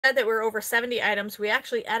that we're over 70 items. We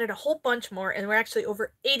actually added a whole bunch more, and we're actually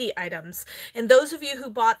over 80 items. And those of you who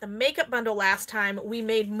bought the makeup bundle last time, we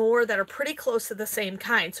made more that are pretty close to the same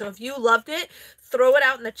kind. So if you loved it, throw it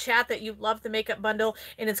out in the chat that you loved the makeup bundle,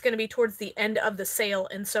 and it's going to be towards the end of the sale.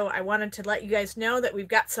 And so I wanted to let you guys know that we've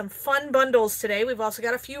got some fun bundles today. We've also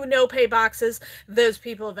got a few no pay boxes. Those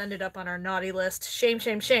people have ended up on our naughty list. Shame,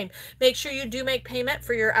 shame, shame. Make sure you do make payment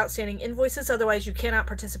for your outstanding invoices, otherwise you cannot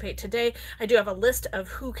participate today. I do have a list of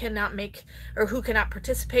who cannot make or who cannot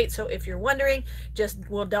participate, so if you're wondering, just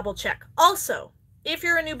we'll double check. Also, if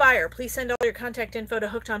you're a new buyer, please send all your contact info to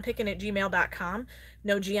hookedonpickin@gmail.com.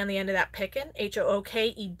 No G on the end of that, Pickin.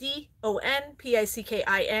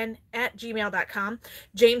 HOOKEDONPICKIN @gmail.com.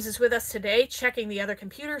 James is with us today checking the other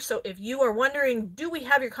computer. So if you are wondering, do we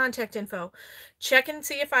have your contact info? Check and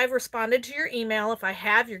see if I've responded to your email. If I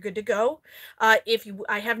have, you're good to go. If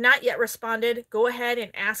I have not yet responded, go ahead and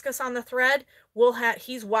ask us on the thread.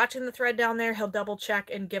 He's watching the thread down there. He'll double check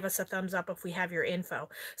and give us a thumbs up if we have your info.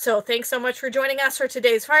 So thanks so much for joining us for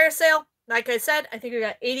today's fire sale. Like I said, I think we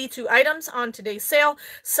got 82 items on today's sale.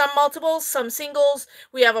 Some multiples, some singles.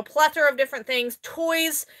 We have a plethora of different things.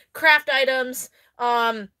 Toys, craft items,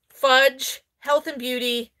 fudge, health and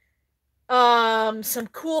beauty, some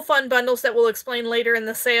cool fun bundles that we'll explain later in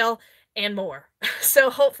the sale, and more. So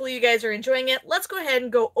hopefully you guys are enjoying it. Let's go ahead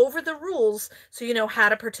and go over the rules so you know how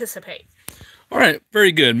to participate. All right,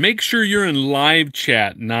 very good. Make sure you're in live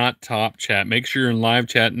chat, not top chat. Make sure you're in live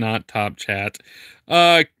chat, not top chat.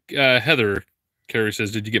 Heather Carey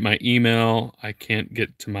says, did you get my email? I can't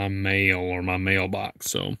get to my mail or my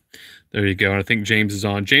mailbox. So there you go. I think James is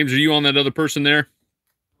on. James, are you on that other person there?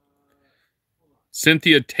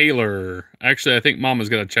 Cynthia Taylor. Actually, I think Mama's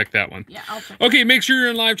got to check that one. Yeah, I'll check. Okay, make sure you're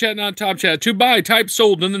in live chat, not top chat. To buy, type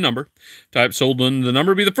sold in the number. Type sold in the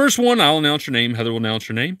number. Be the first one. I'll announce your name. Heather will announce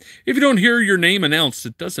your name. If you don't hear your name announced,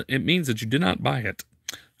 it means that you did not buy it.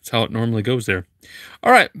 That's how it normally goes there.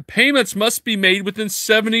 All right, payments must be made within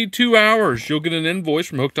 72 hours. You'll get an invoice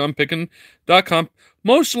from hookedonpickin.com.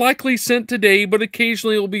 Most likely sent today, but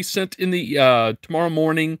occasionally it will be sent in the tomorrow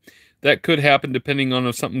morning. That could happen depending on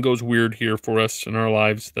if something goes weird here for us in our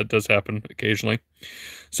lives. That does happen occasionally.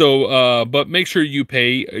 So, but make sure you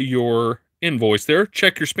pay your invoice there.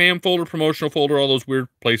 Check your spam folder, promotional folder, all those weird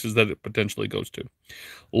places that it potentially goes to.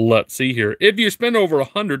 Let's see here. If you spend over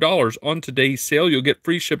 $100 on today's sale, you'll get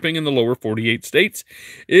free shipping in the lower 48 states.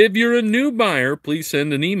 If you're a new buyer, please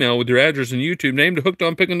send an email with your address and YouTube name to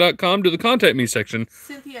hookedonpickin.com to the Contact Me section.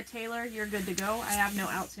 Cynthia Taylor, you're good to go. I have no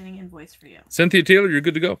outstanding invoice for you. Cynthia Taylor, you're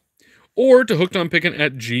good to go. Or to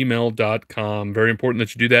hookedonpickin@gmail.com. Very important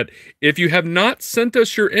that you do that. If you have not sent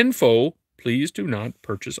us your info, please do not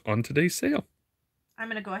purchase on today's sale. I'm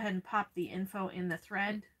going to go ahead and pop the info in the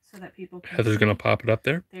thread so that people can Heather's going to pop it up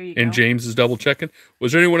there. There you go. And James is double checking.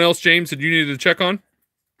 Was there anyone else, James, that you needed to check on?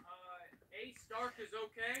 A. Stark is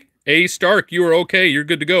okay. A. Stark, you are okay. You're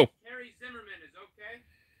good to go. Carrie Zimmerman is okay.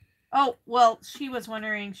 Oh, well, she was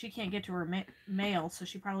wondering, she can't get to her mail, so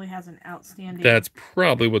she probably has an outstanding... That's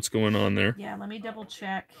probably what's going on there. Yeah, let me double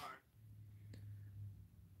check.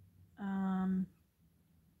 I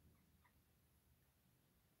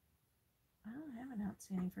don't have an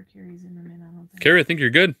outstanding for Carrie Zimmerman, I don't think. Carrie, I think you're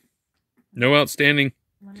good. No outstanding.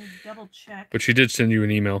 Let me double check. But she did send you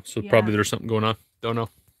an email, so probably there's something going on. Don't know.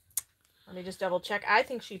 Let me just double check. I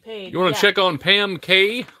think she paid. You want to check on Pam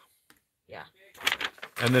K? Yeah.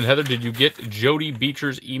 And then, Heather, did you get Jody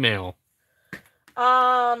Beecher's email?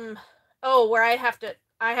 Oh, where I have to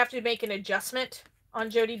make an adjustment on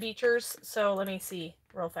Jody Beecher's. So let me see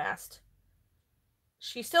real fast.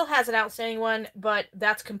 She still has an outstanding one, but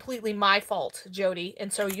that's completely my fault, Jody.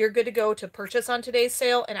 And so you're good to go to purchase on today's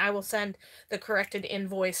sale, and I will send the corrected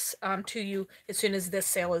invoice to you as soon as this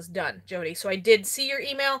sale is done, Jody. So I did see your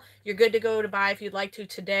email. You're good to go to buy if you'd like to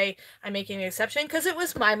today. I'm making an exception because it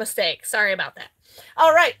was my mistake. Sorry about that.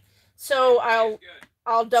 All right. So I'll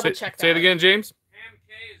double check that. Say it again, James. Pam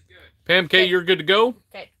K is good. Pam K, you're good to go?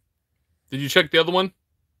 Okay. Did you check the other one?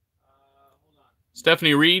 Hold on.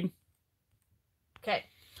 Stephanie Reed? Okay.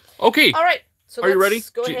 Okay. All right. So are you ready?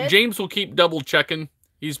 Go ahead. James will keep double checking.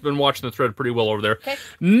 He's been watching the thread pretty well over there. Okay.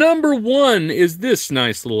 Number one is this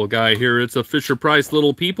nice little guy here. It's a Fisher-Price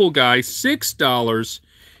Little People guy. $6.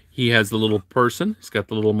 He has the little person. He's got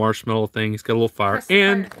the little marshmallow thing. He's got a little fire.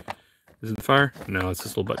 And is it the fire? No, it's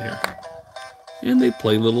this little button here. And they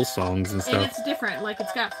play little songs and stuff. And it's different. Like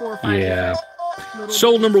it's got 4 or 5 yeah. different.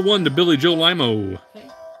 Sold number one to Billy Joe Limo. Okay.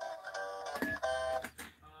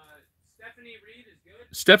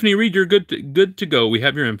 Stephanie Reed, you're good to go. We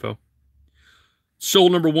have your info.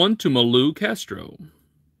 Sold number one to Malou Castro.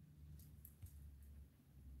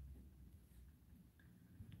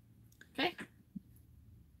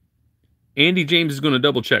 Andy James is going to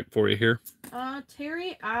double check for you here.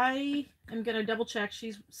 Terry, I am going to double check.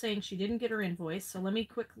 She's saying she didn't get her invoice, so let me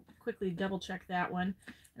quickly double check that one,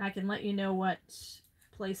 and I can let you know what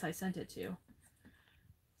place I sent it to.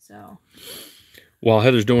 So, while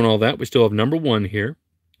Heather's doing all that, we still have number 1 here.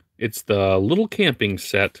 It's the little camping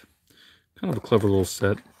set. Kind of a clever little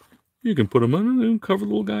set. You can put them on and cover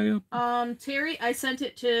the little guy up. Terry, I sent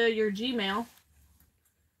it to your Gmail.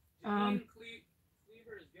 Cleaver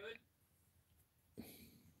is good.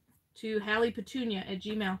 To Hallie Petunia at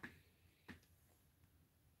Gmail.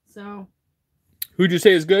 So. Who'd you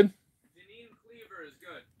say is good? Janine Cleaver is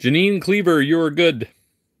good. Janine Cleaver, you're good.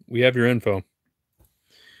 We have your info.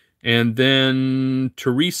 And then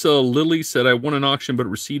Teresa Lilly said, I won an auction but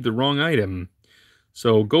received the wrong item.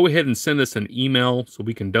 So go ahead and send us an email so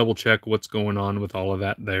we can double check what's going on with all of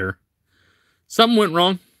that there. Something went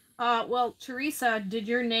wrong. Well, Teresa,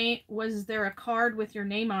 was there a card with your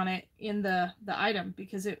name on it in the item?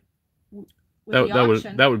 Because it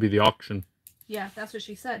that would be the auction. Yeah, that's what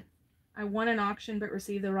she said. I won an auction but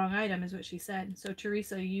received the wrong item is what she said. So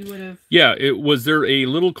Teresa, you would have. Yeah, was there a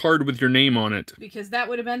little card with your name on it? Because that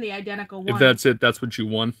would have been the identical one. If that's it, that's what you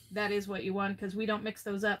won. That is what you won because we don't mix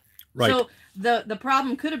those up. Right. So the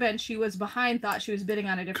problem could have been she was behind, thought she was bidding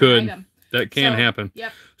on a different item. That can happen.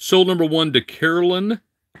 Yep. Sold number 1 to Carolyn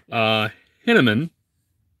Henneman.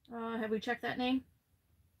 Have we checked that name?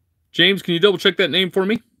 James, can you double check that name for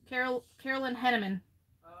me? Carolyn Henneman.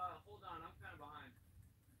 Hold on, I'm kind of behind.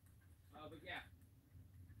 But yeah.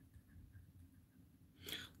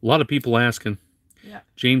 A lot of people asking. Yeah.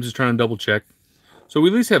 James is trying to double check. So we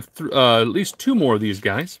at least have at least 2 more of these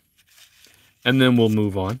guys. And then we'll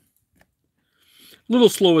move on. A little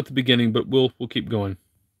slow at the beginning, but we'll keep going.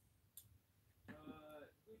 Who'd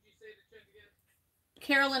you say to check again?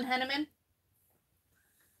 Carolyn Henneman.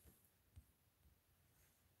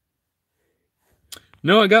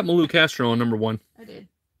 No, I got Malou Castro on number 1. I did.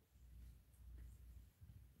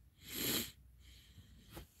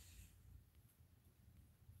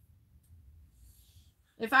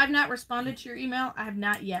 If I've not responded to your email, I have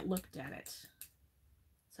not yet looked at it.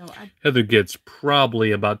 So Heather gets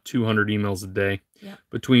probably about 200 emails a day. Yep.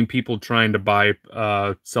 Between people trying to buy,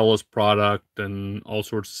 sell us product and all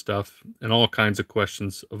sorts of stuff and all kinds of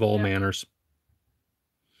questions of all manners.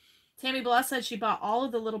 Tammy Bless said she bought all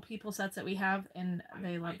of the little people sets that we have and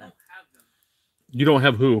they love them. You don't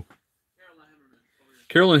have who?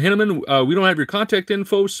 Carolyn Henneman. We don't have your contact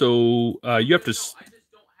info, so you have to. I just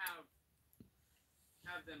don't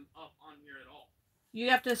have them up on here at all. You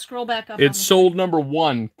have to scroll back up. It's sold number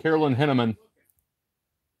 1, Carolyn Henneman.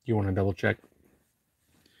 You want to double check?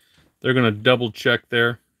 They're going to double check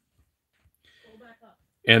there. Scroll back up.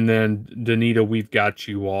 And then Danita, we've got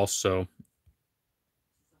you also.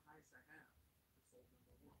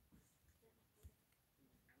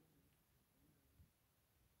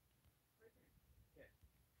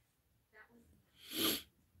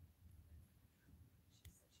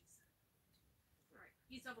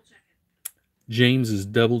 He's double checking. James is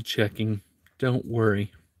double checking. Don't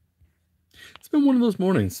worry. It's been one of those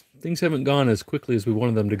mornings. Things haven't gone as quickly as we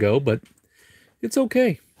wanted them to go, but it's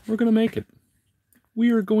okay. We're going to make it.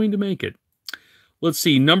 We are going to make it. Let's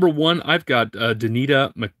see. Number 1, I've got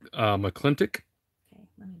Danita McClintock. Okay,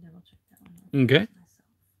 let me double check that one. Okay.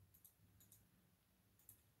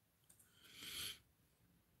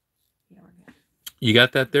 Yeah, we're good. You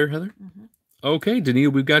got that there, Heather? Mm-hmm. Okay,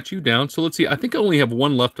 Danita, we've got you down. So let's see. I think I only have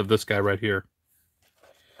 1 left of this guy right here.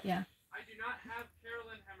 Yeah. I do not have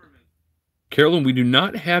Carolyn Hemmerman. Carolyn, we do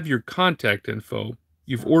not have your contact info.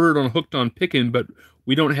 You've ordered on Hooked on Pickin, but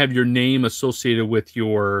we don't have your name associated with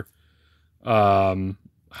your,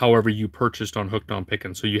 however you purchased on Hooked on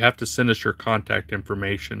Pickin. So you have to send us your contact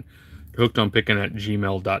information to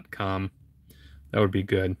hookedonpickin@gmail.com. That would be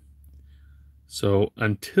good. So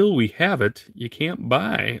until we have it, you can't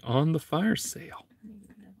buy on the fire sale.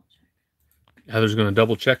 Heather's going to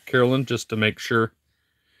double check, Carolyn, just to make sure.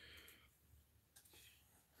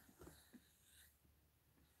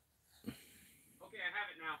 Okay, I have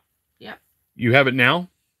it now. Yep. You have it now?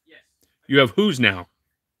 Yes. You have whose now?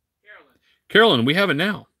 Carolyn. Carolyn, we have it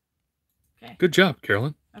now. Okay. Good job,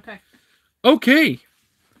 Carolyn. Okay. Okay.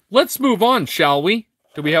 Let's move on, shall we?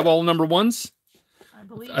 Do we have all number 1s?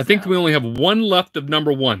 I think we only have 1 left of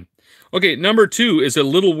number 1. Okay, number 2 is a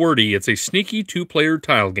little wordy. It's a sneaky 2-player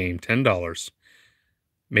tile game, $10.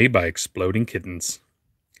 Made by Exploding Kittens.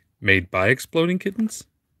 Made by Exploding Kittens?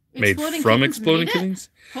 Made from Exploding Kittens?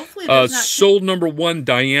 Hopefully that's not sold number 1,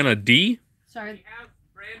 Diana D. Sorry. We have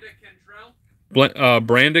Branda Cantrell.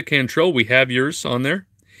 Branda Cantrell, we have yours on there.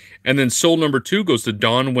 And then sold number 2 goes to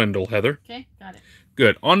Dawn Wendell, Heather. Okay, got it.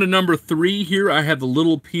 Good. On to number 3 here, I have the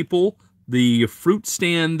Little People, the fruit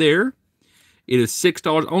stand there. It is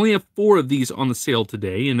 $6. Only have 4 of these on the sale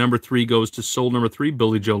today. And number 3 goes to sold number 3,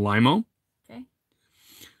 Billy Joe Limo. Okay.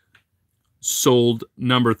 Sold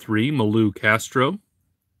number 3, Malou Castro.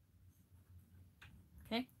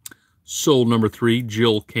 Okay. Sold number 3,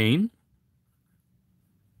 Jill Kane.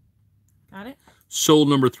 Got it. Sold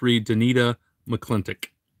number 3, Danita McClintock.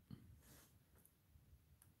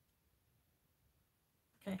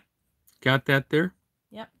 Okay. Got that there?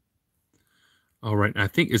 Yep. All right. I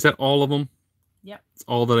think, is that all of them? Yep. That's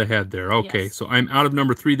all that I had there. Okay. Yes. So I'm out of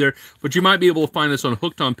number 3 there, but you might be able to find this on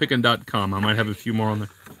hookedonpickin.com. I might have a few more on there.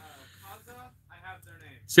 I have their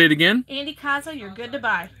name. Say it again. Andy Kaza, you're good to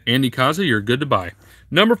buy. Andy Kaza, you're good to buy.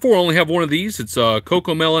 Number 4, I only have one of these. It's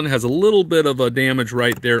Coco Melon. Has a little bit of a damage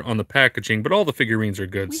right there on the packaging, but all the figurines are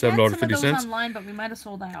good. We $7.50. had some of those online, but we might have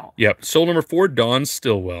sold out. Yep. Sold number 4, Dawn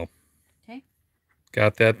Stillwell. Okay.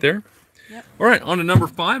 Got that there? Yep. All right. On to number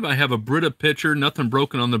 5, I have a Brita pitcher. Nothing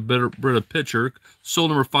broken on the Brita pitcher.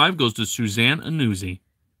 Sold number 5 goes to Suzanne Anuzzi.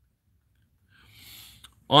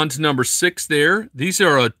 On to number 6 there. These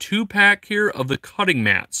are a 2-pack here of the cutting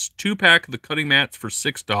mats. 2-pack of the cutting mats for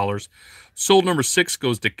 $6. Sold number 6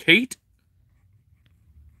 goes to Kate.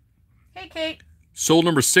 Hey, Kate. Sold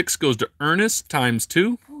number 6 goes to Ernest times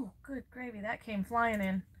 2. Oh, good gravy. That came flying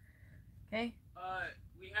in. Okay.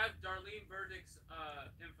 We have Darlene Burdick's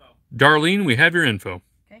info. Darlene, we have your info.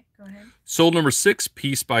 Okay, go ahead. Sold number 6,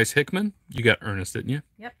 P. Spice Hickman. You got Ernest, didn't you?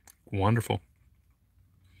 Yep. Wonderful.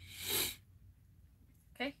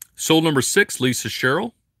 Okay. Sold number 6, Lisa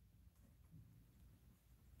Sherrill.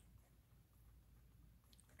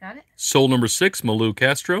 Got it. Sold number 6, Malou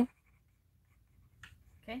Castro.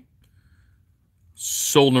 Okay.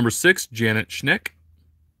 Sold number 6, Janet Schneck.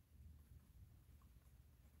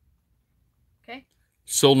 Okay.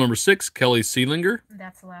 Sold number 6, Kelly Seelinger.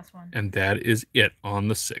 That's the last one. And that is it on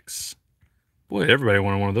the 6. Boy, everybody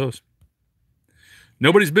wanted one of those.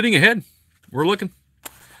 Nobody's bidding ahead. We're looking.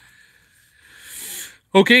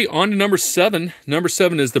 Okay, on to number 7. Number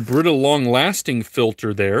 7 is the Brita Long Lasting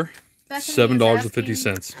filter there.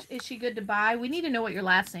 $7.50. Is she good to buy? We need to know what your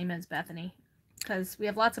last name is, Bethany, because we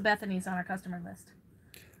have lots of Bethany's on our customer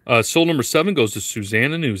list. Sold number 7 goes to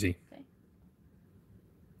Suzanne Anuzzi. Okay.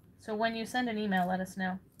 So when you send an email, let us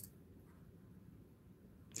know.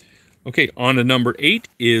 Okay, on to number 8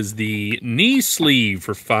 is the knee sleeve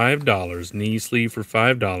for $5. Knee sleeve for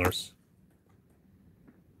 $5.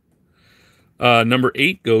 Number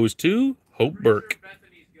 8 goes to Hope Burke.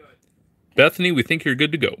 Bethany's good. Bethany, we think you're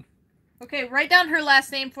good to go. Okay, write down her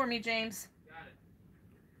last name for me, James. Got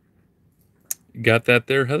it. Got that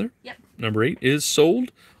there, Heather? Yep. Number 8 is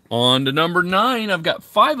sold. On to number 9, I've got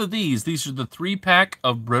 5 of these. These are the 3-pack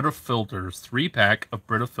of Brita filters. 3-pack of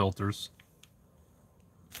Brita filters.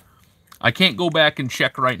 I can't go back and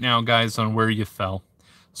check right now, guys, on where you fell.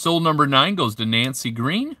 Sold number 9 goes to Nancy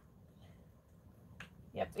Green.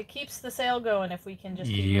 Yep, it keeps the sale going if we can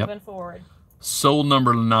just keep moving forward. Sold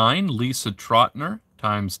number 9, Lisa Trotner,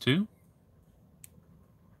 times 2.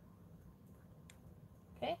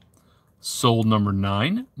 Okay. Sold number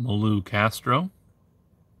 9, Malou Castro.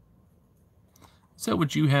 Is that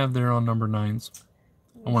what you have there on number 9s?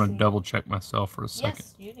 I want to double check myself for a second.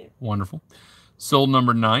 Yes, you do. Wonderful. Sold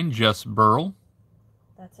number 9, Jess Burrell.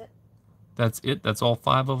 That's it. That's it? That's all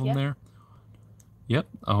 5 of them Yep. there? Yep.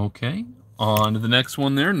 Okay. On to the next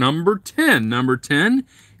one there. Number 10. Number 10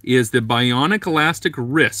 is the Bionic Elastic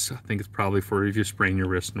Wrist. I think it's probably for if you sprain your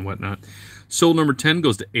wrist and whatnot. Sold number 10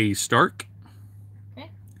 goes to A. Stark. Okay.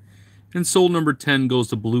 And sold number 10 goes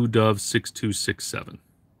to Blue Dove 6267.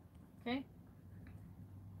 Okay.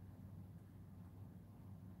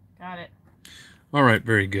 Got it. All right,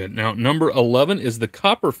 very good. Now, number 11 is the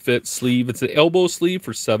Copper Fit sleeve. It's an elbow sleeve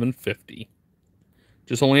for $7.50.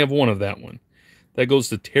 Just only have one of that one. That goes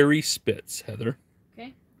to Terry Spitz, Heather.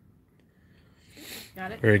 Okay.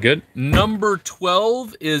 Got it. Very good. Number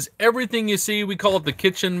 12 is everything you see. We call it the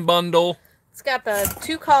kitchen bundle. It's got the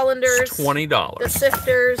 2 colanders, It's $20. the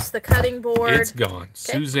sifters, the cutting board. It's gone.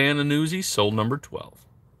 Suzanne Anuzzi sold number 12.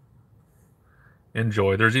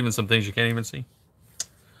 Enjoy. There's even some things you can't even see.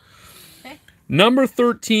 Okay. Number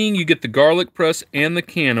 13, you get the garlic press and the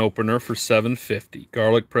can opener for $7.50.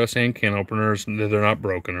 Garlic press and can openers, they're not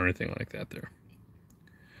broken or anything like that there.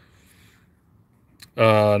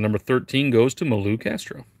 Number 13 goes to Malou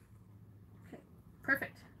Castro. Okay.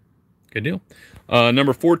 Perfect. Good deal.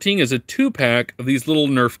 Number 14 is a 2-pack of these little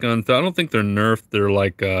Nerf guns. I don't think they're Nerf. They're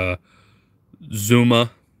like Zuma.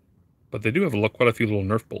 But they do have quite a few little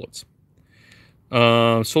Nerf bullets.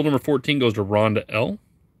 Sold number 14 goes to Rhonda L.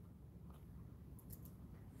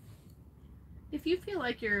 If you feel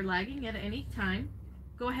like you're lagging at any time,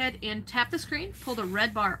 go ahead and tap the screen, pull the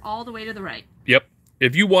red bar all the way to the right. Yep.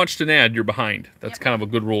 If you watched an ad, you're behind. That's kind of a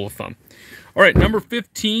good rule of thumb. All right, number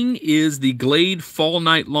 15 is the Glade Fall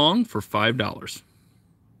Night Long for $5.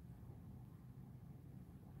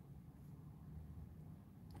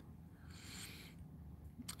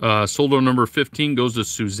 Sold on number 15 goes to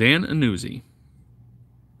Suzanne Anuzzi.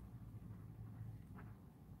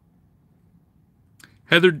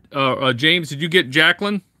 Heather, James, did you get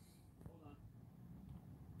Jacqueline?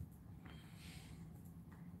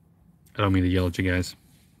 I don't mean to yell at you guys.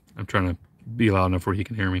 I'm trying to be loud enough where he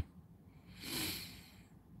can hear me.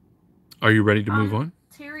 Are you ready to move on?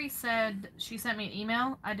 Terry said she sent me an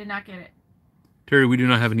email. I did not get it. Terry, we do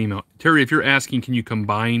not have an email. Terry, if you're asking, can you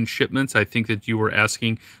combine shipments? I think that you were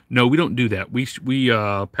asking. No, we don't do that. We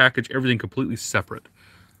package everything completely separate.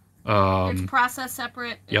 It's processed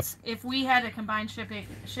separate. Yep. If we had a combined shipment,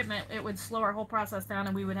 it would slow our whole process down,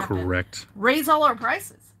 and we would have to raise all our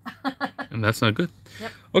prices. And that's not good.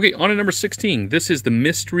 Yep. Okay, on to number 16. This is the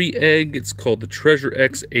mystery egg. It's called the Treasure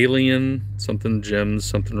X Alien something gems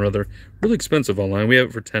something or other. Really expensive online. We have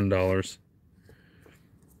it for $10.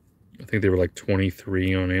 I think they were like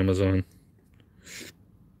 $23 on Amazon.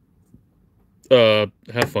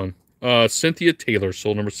 Have fun. Cynthia Taylor,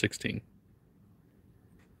 sold number 16.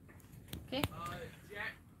 Okay. Hold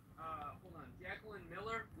on. Jacqueline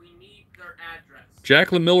Miller, we need their address.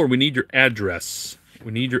 Jacqueline Miller, we need your address.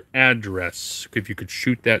 We need your address. If you could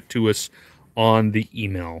shoot that to us on the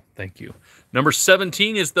email. Thank you. Number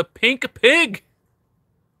 17 is the Pink Pig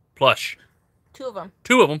plush. 2 of them.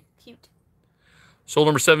 2 of them. Cute. Sold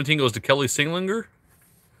number 17 goes to Kelly Singlinger.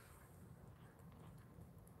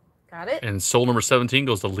 Got it. And sold number 17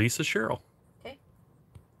 goes to Lisa Sherrill. Okay.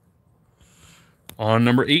 On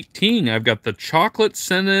number 18, I've got the chocolate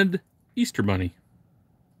scented Easter Bunny.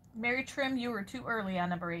 Mary Trim, you were too early on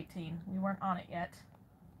number 18. We weren't on it yet.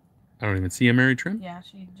 I don't even see a Mary Trim. Yeah,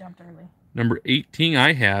 she jumped early. Number 18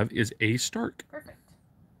 I have is A Stark. Perfect.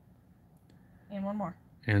 And one more.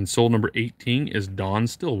 And sold number 18 is Dawn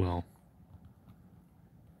Stillwell.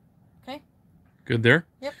 Okay. Good there?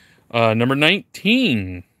 Yep. Number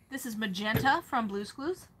 19. This is Magenta from Blue's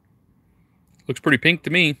Clues. Looks pretty pink to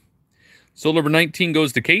me. Sold number 19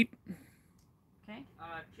 goes to Kate. Okay.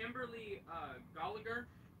 Kimberly Gallagher,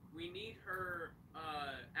 we need her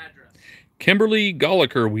address. Kimberly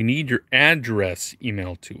Gallagher, we need your address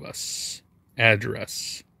emailed to us.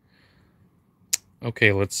 Address.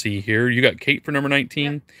 Okay, let's see here. You got Kate for number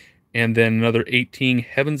 19. Yep. And then another 18,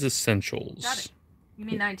 Heaven's Essentials. Got it. You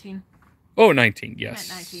mean 19. Oh, 19, yes.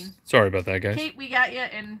 You meant 19. Sorry about that, guys. Kate, we got you,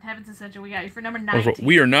 and Heaven's Essential, we got you for number 19.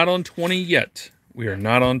 We are not on 20 yet. We are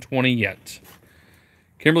not on 20 yet.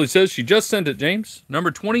 Kimberly says she just sent it, James.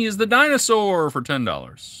 Number 20 is the dinosaur for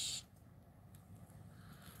 $10.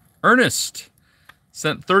 Ernest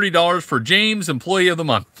sent $30 for James, Employee of the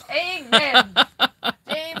Month. Amen.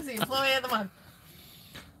 James, the Employee of the Month.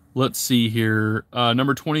 Let's see here.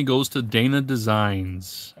 Number 20 goes to Dana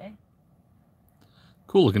Designs. Okay.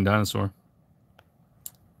 Cool looking dinosaur.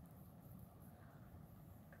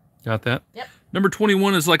 Got that? Yep. Number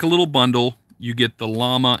 21 is like a little bundle. You get the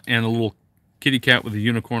llama and a little kitty cat with a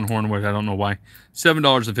unicorn horn, which I don't know why.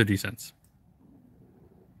 $7.50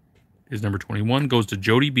 is number 21. Goes to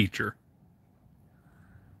Jody Beecher.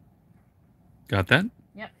 Got that?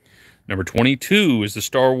 Yep. Number 22 is the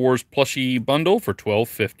Star Wars plushie bundle for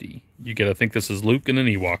 $12.50. You get, I think this is Luke and an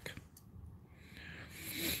Ewok.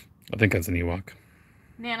 I think that's an Ewok.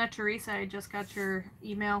 Nana Teresa, I just got your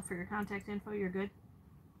email for your contact info. You're good.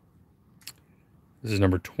 This is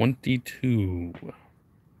number 22.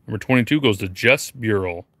 Number 22 goes to Jess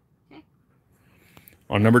Burrell. Okay.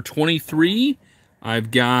 On number 23,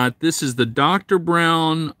 I've got, this is the Dr.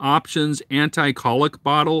 Brown Options Anti-Colic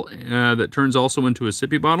bottle that turns also into a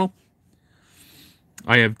sippy bottle.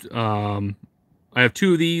 I have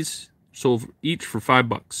 2 of these, sold each for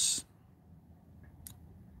 $5.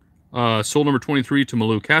 Sold number 23 to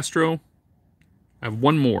Malou Castro. I have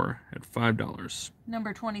one more at $5.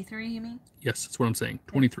 Number 23, you mean? Yes, that's what I'm saying.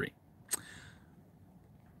 23.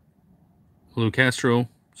 Malou Castro,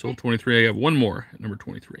 sold 23. I have one more at number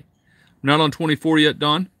 23. I'm not on 24 yet,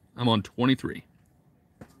 Don. I'm on 23.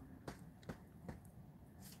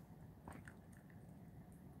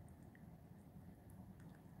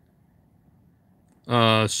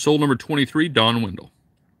 Sold number 23, Don Wendell.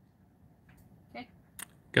 Okay.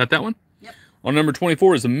 Got that one? Yep. On number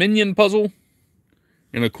 24 is a Minion puzzle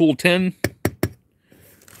in a cool 10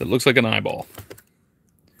 that looks like an eyeball.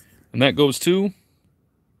 And that goes to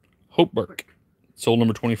Hope Burke. Sold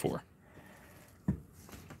number 24.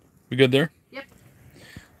 We good there? Yep.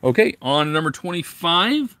 Okay, on number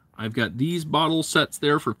 25, I've got these bottle sets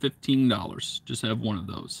there for $15. Just have one of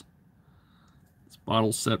those. This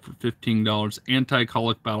bottle set for $15.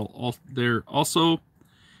 Anti-colic bottle there also.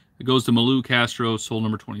 It goes to Malou Castro, sold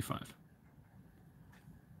number 25.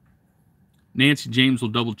 Nancy James will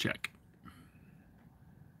double check.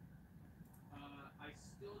 I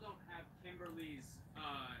still don't have Kimberly's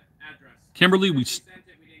address. Kimberly, We sent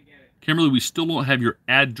it, we didn't get it. Kimberly, we still don't have your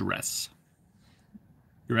address.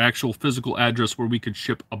 Your actual physical address where we could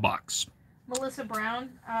ship a box. Melissa Brown,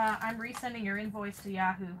 I'm resending your invoice to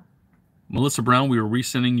Yahoo. Melissa Brown, we are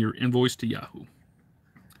resending your invoice to Yahoo.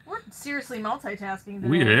 We're seriously multitasking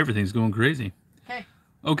Weird, today. everything's going crazy. Okay.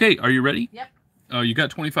 Okay, are you ready? Yep. You got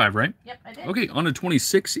 25, right? Yep, I did. Okay, on to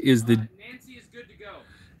 26 is the... Nancy is good to go.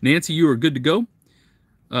 Nancy, you are good to go.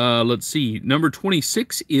 Let's see. Number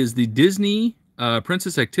 26 is the Disney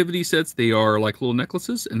Princess Activity Sets. They are like little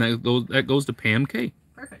necklaces, and that goes to Pam K.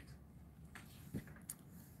 Perfect.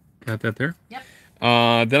 Got that there? Yep.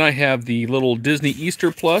 Then I have the little Disney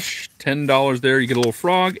Easter plush, $10 there. You get a little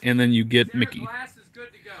frog, and then you get Sarah Mickey. Glass is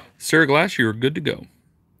good to go. Sarah Glass, you're good to go.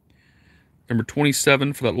 Number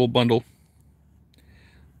 27 for that little bundle.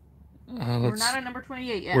 We're not on number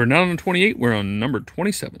 28 yet. We're not on 28. We're on number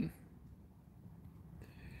 27.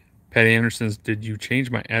 Patty Anderson's, did you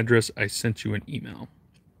change my address? I sent you an email.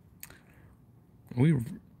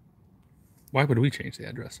 Why would we change the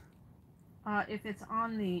address? If it's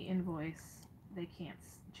on the invoice, they can't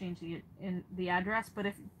change the address. But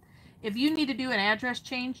if you need to do an address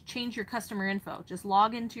change your customer info. Just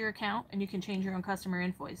log into your account and you can change your own customer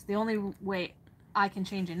invoice. The only way I can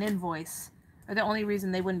change an invoice, or the only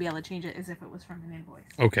reason they wouldn't be able to change it, is if it was from an invoice.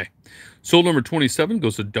 Okay. Sold number 27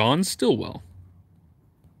 goes to Dawn Stillwell.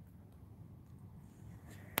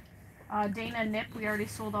 Dana Nip, we already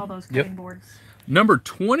sold all those cutting boards. Number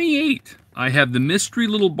 28, I have the mystery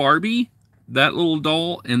little Barbie, that little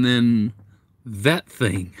doll, and then that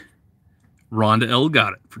thing. Rhonda L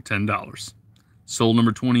got it for $10. Sold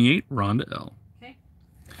number 28, Rhonda L. Okay.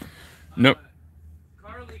 Nope.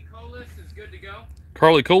 Carly Colas is good to go.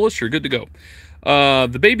 Carly Colas, you're good to go.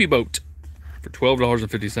 The baby boat for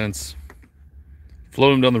 $12.50.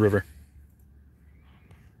 Float them down the river.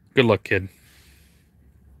 Good luck, kid.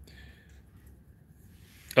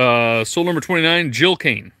 Sold number 29, Jill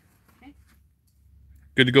Kane. Okay.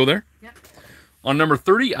 Good to go there? Yep. On number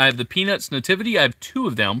 30, I have the Peanuts Nativity. I have two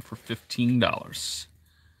of them for $15.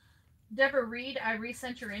 Deborah Reed, I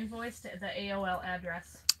resent your invoice to the AOL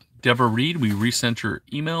address. Deborah Reed, we resent your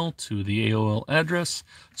email to the AOL address.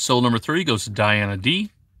 Sold number 30 goes to Diana D.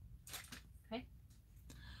 Okay.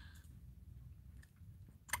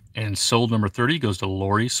 And sold number 30 goes to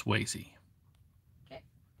Lori Swayze. Okay.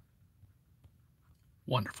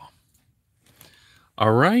 Wonderful.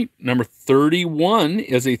 All right, number 31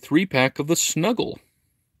 is a 3-pack of the Snuggle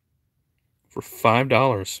for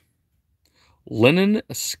 $5. Linen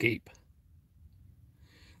Escape.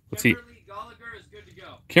 Let's see. Kimberly Gallagher is good to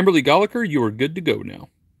go. Kimberly Gallagher, you are good to go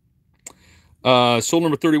now. Sold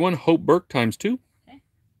number 31, Hope Burke times 2. Okay.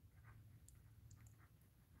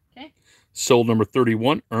 Okay. Sold number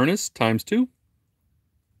 31, Ernest times 2.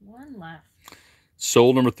 One left.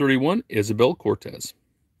 Sold number 31, Isabel Cortez.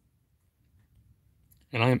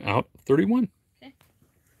 And I am out of 31. Okay.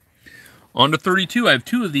 On to 32. I have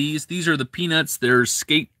two of these. These are the Peanuts. They're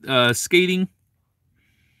skating.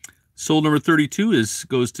 Sold number 32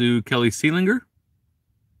 goes to Kelly Seelinger.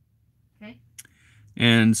 Okay.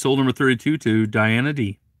 And sold number 32 to Diana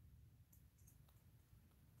D.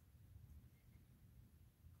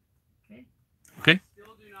 Okay. Okay.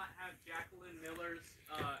 Still do not have Jacqueline Miller's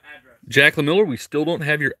address. Jacqueline Miller, we still don't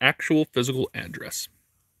have your actual physical address.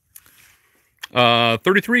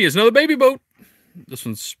 33 is another baby boat. This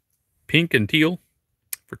one's pink and teal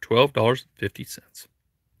for $12.50.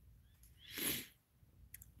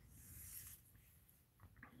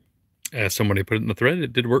 As somebody put it in the thread,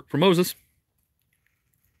 it did work for Moses.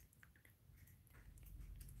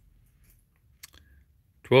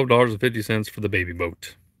 $12.50 for the baby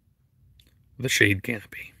boat with a shade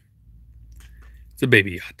canopy. It's a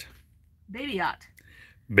baby yacht. Baby yacht.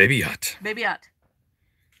 Baby yacht. Baby yacht.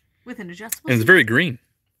 With an adjustable And it's seat. very green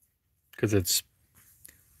because it's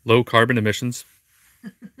low carbon emissions.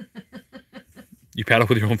 You paddle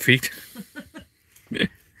with your own feet. Kind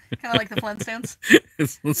of like the Flintstones.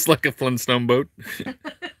 It's like a Flintstone boat.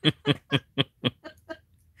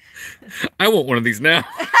 I want one of these now.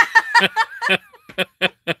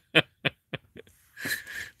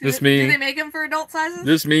 Do they make them for adult sizes?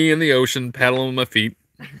 Just me in the ocean paddling with my feet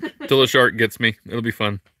till the shark gets me. It'll be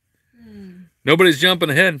fun. Nobody's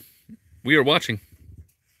jumping ahead. We are watching.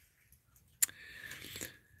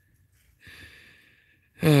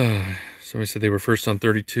 Somebody said they were first on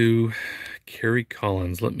 32. Carrie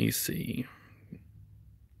Collins. Let me see.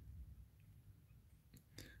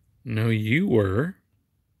 No, you were.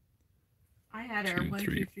 I had her 1,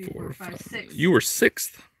 2, 3, 4, 5, 6. You were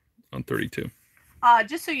 6th on 32.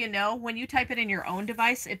 Just so you know, when you type it in your own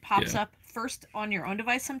device, it pops up first on your own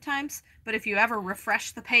device sometimes. But if you ever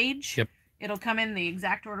refresh the page, it'll come in the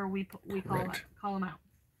exact order we call them out.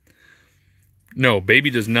 No, baby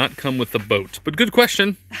does not come with the boat. But good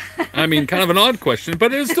question. I mean, kind of an odd question,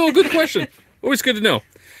 but it's still a good question. Always good to know.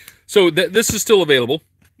 So this is still available.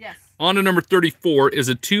 Yes. On to number 34 is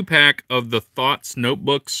a 2-pack of the Thoughts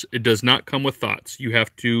notebooks. It does not come with Thoughts. You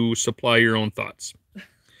have to supply your own Thoughts.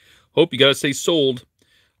 Hope you got to say sold.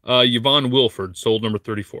 Yvonne Wilford, sold number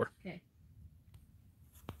 34. Okay.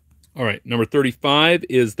 All right, number 35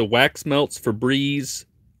 is the Wax Melts Febreze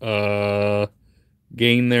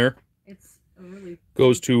gain there. It's a really...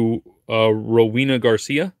 Goes to Rowena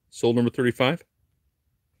Garcia, sold number 35.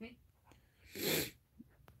 Okay.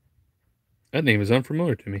 That name is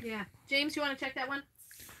unfamiliar to me. Yeah. James, you want to check that one?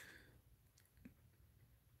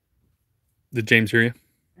 Did James hear you?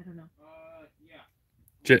 I don't know.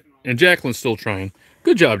 Yeah. And Jacqueline's still trying.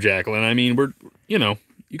 Good job, Jacqueline. I mean, you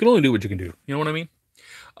can only do what you can do. You know what I mean?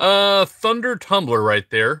 Thunder Tumbler right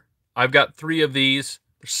there. I've got 3 of these.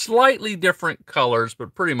 They're slightly different colors,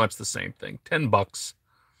 but pretty much the same thing. $10.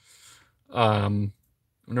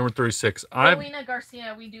 Number 36. Rowena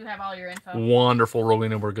Garcia, we do have all your info. Wonderful,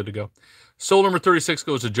 Rowena. We're good to go. Soul number 36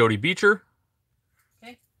 goes to Jody Beecher.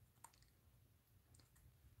 Okay.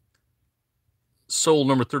 Soul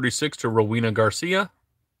number 36 to Rowena Garcia.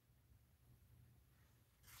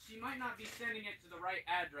 She might not be sending it to the right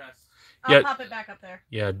address. I'll pop it back up there.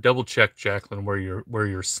 Yeah, double check, Jacqueline, where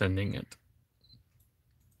you're sending it.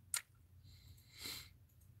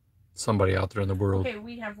 Somebody out there in the world. Okay,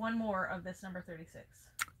 we have one more of this number 36.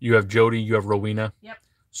 You have Jody, you have Rowena. Yep.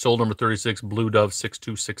 Sold number 36, Blue Dove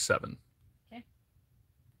 6267. Okay.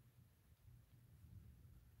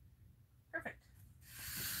 Perfect.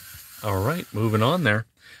 All right, moving on there.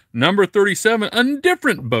 Number 37, a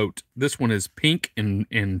different boat. This one is pink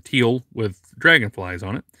and teal with dragonflies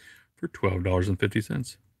on it for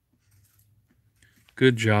 $12.50.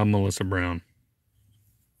 Good job, Melissa Brown.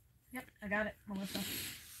 Yep, I got it, Melissa.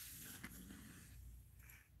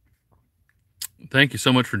 Thank you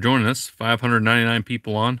so much for joining us. 599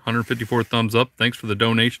 people on, 154 thumbs up. Thanks for the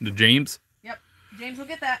donation to James. Yep, James will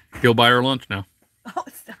get that. He'll buy our lunch now. Oh,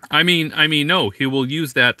 stop. I mean, no, he will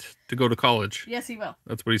use that to go to college. Yes, he will.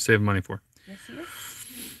 That's what he's saving money for. Yes, he is.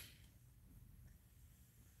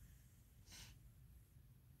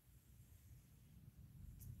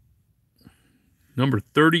 Number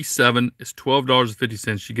 37 is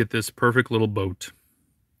 $12.50. You get this perfect little boat.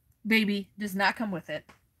 Baby does not come with it,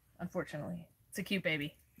 unfortunately. It's a cute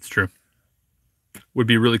baby. It's true. Would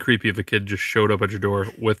be really creepy if a kid just showed up at your door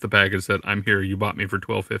with the package and said, "I'm here. You bought me for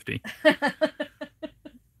 $12.50."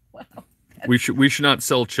 Wow. We should not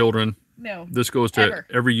sell children. No. This goes to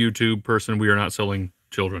every YouTube person. We are not selling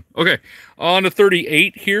children. Okay. On to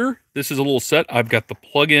 38 here. This is a little set. I've got the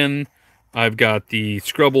plug-in. I've got the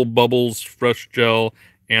Scrubble Bubbles Fresh Gel.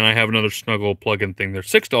 And I have another Snuggle plug-in thing there.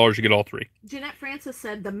 $6, you get all 3. Jeanette Francis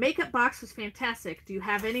said, the makeup box was fantastic. Do you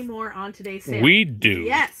have any more on today's sale? We do.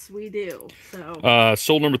 Yes, we do. So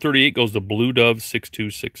sold number 38 goes to Blue Dove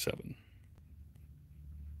 6267.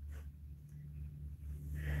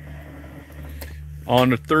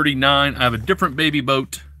 On to 39, I have a different baby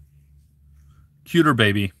boat. Cuter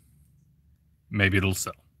baby. Maybe it'll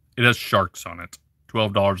sell. It has sharks on it.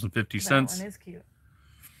 $12.50. That one is cute.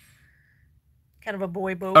 Kind of a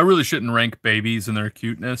boy boat. I really shouldn't rank babies and their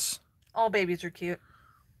cuteness. All babies are cute.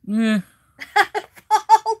 Yeah.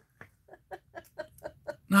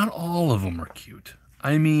 Not all of them are cute.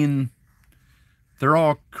 I mean, they're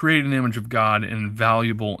all created in the image of God and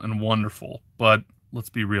valuable and wonderful. But let's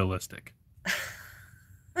be realistic.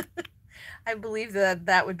 I believe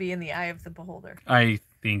that would be in the eye of the beholder. I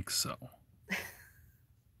think so.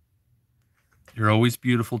 You're always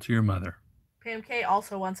beautiful to your mother. Pam K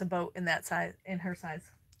also wants a boat in that size, in her size.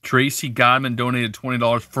 Tracy Godman donated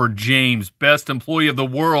 $20 for James, best employee of the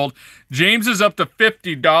world. James is up to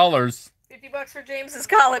 $50. $50 for James's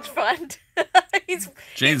college fund.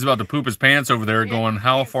 James is about to poop his pants over there, going,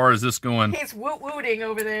 "How far is this going?" He's woot-wooting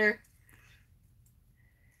over there.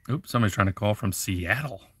 Oops, somebody's trying to call from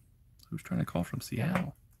Seattle. Who's trying to call from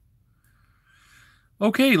Seattle?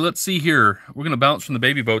 Okay, let's see here. We're going to bounce from the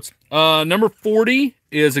baby boats. Number 40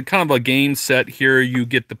 is a kind of a game set here. You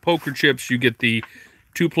get the poker chips, you get the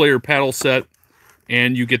 2-player paddle set,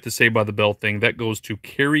 and you get the Saved by the Bell thing. That goes to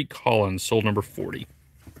Carrie Collins, sold number 40.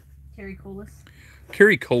 Carrie Coolest.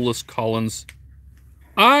 Carrie Colas Collins.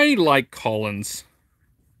 I like Collins,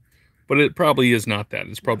 but it probably is not that.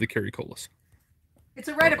 It's probably Carrie Colas. It's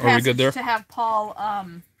a rite of Are we good passage there? to have Paul.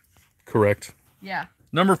 Correct. Yeah.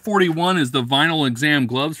 Number 41 is the vinyl exam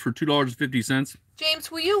gloves for $2.50.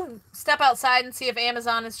 James, will you step outside and see if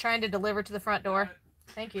Amazon is trying to deliver to the front door?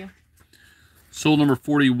 Thank you. Sold number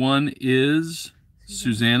 41 is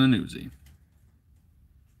Susanna Newsy.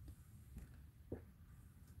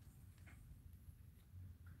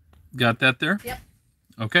 Got that there? Yep.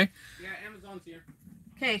 Okay. Yeah, Amazon's here.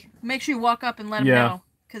 Okay, make sure you walk up and let them know,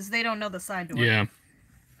 because they don't know the side door. Yeah.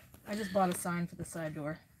 I just bought a sign for the side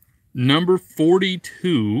door. Number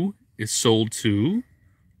 42 is sold to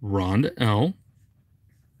Rhonda L.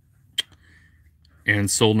 And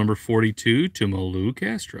sold number 42 to Malou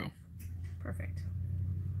Castro. Perfect.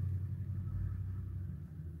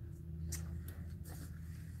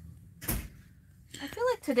 I feel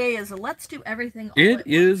like today is a let's do everything all It at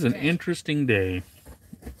is once an day. interesting day.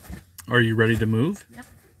 Are you ready to move? Yep,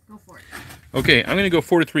 go for it. Okay, I'm going to go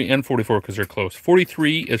 43 and 44 because they're close.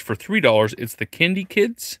 43 is for $3. It's the Kindy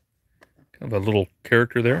Kids. Kind of a little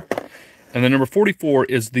character there. And then number 44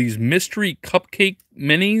 is these mystery cupcake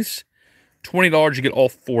minis. $20, you get all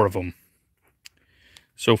 4 of them.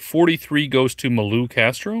 So 43 goes to Malou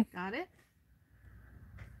Castro. Got it?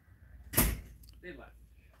 They left.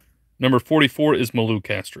 Number 44 is Malou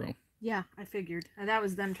Castro. Yeah, I figured. That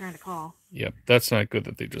was them trying to call. Yep, that's not good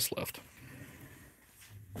that they just left.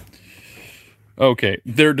 Okay,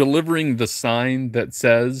 they're delivering the sign that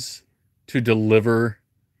says to deliver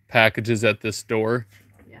packages at this door.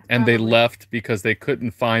 Yeah, And they probably. left because they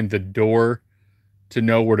couldn't find the door to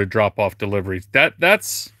know where to drop off deliveries.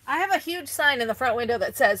 That's... I have a huge sign in the front window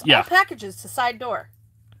that says, Yeah. all packages to side door.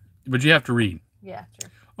 But you have to read. Yeah, true.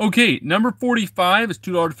 Okay, number 45 is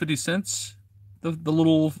 $2.50. The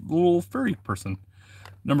little furry person.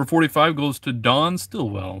 Number 45 goes to Dawn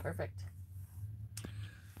Stillwell. Perfect.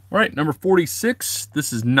 All right, number 46.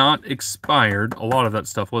 This is not expired. A lot of that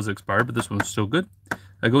stuff was expired, but this one's still good.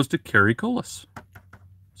 That goes to Carrie Colas.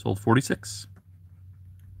 Sold 46.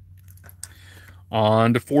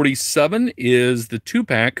 On to 47 is the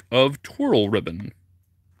 2-pack of twirl ribbon.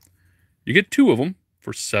 You get 2 of them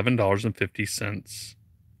for $7.50.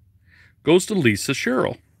 Goes to Lisa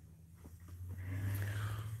Sherrill.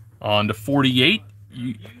 On to 48.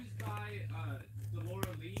 Used by Delora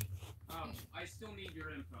Lee. I still need your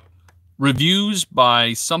info. Reviews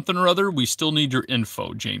by something or other. We still need your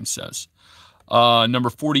info, James says. Number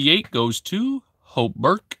 48 goes to Hope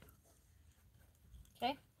Burke.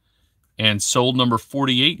 Okay. And sold number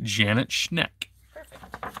 48, Janet Schneck.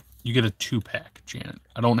 Perfect. You get a 2-pack, Janet.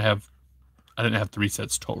 I didn't have 3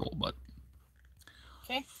 sets total, but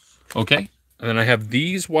Okay. okay. And then I have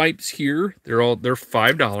these wipes here. They're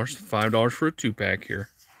 $5. $5 for a 2-pack here.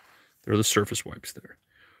 They're the surface wipes there.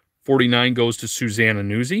 49 goes to Susanna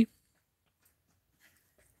Newsy.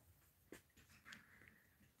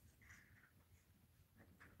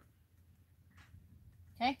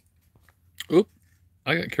 Okay. Oop.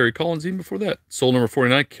 I got Carrie Collins even before that. Sold number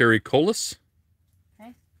 49, Carrie Colas.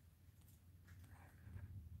 Okay.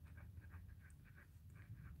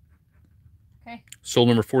 Okay. Sold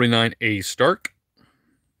number 49, A. Stark.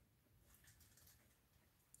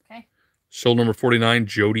 Okay. Sold number 49,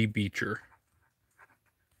 Jody Beecher.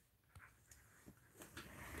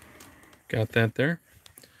 Got that there?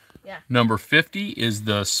 Yeah. Number 50 is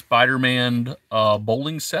the Spider-Man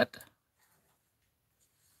bowling set.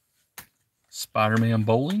 Spider-Man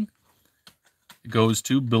bowling. It goes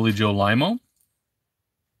to Billy Joe Limo.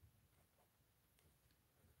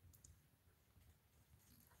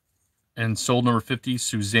 And sold number 50,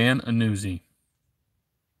 Suzanne Anuzzi.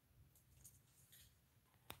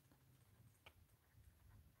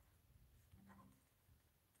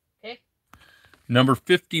 Okay. Number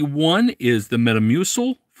 51 is the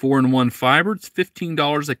Metamucil 4-in-1 fiber. It's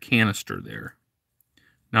 $15 a canister there.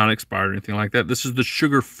 Not expired or anything like that. This is the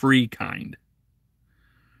sugar-free kind.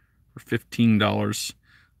 For $15.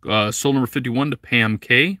 Sold number 51 to Pam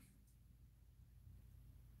K.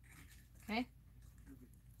 Okay.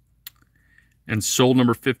 And sold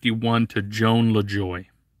number 51 to Joan LaJoy.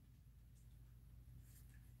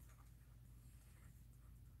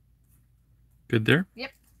 Good there?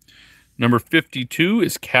 Yep. Number 52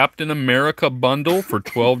 is Captain America bundle for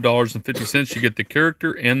 $12.50. You get the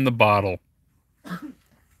character and the bottle.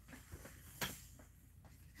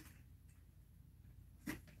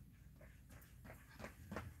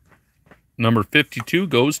 Number 52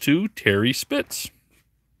 goes to Terry Spitz.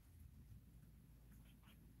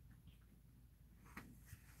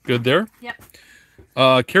 Good there? Yep.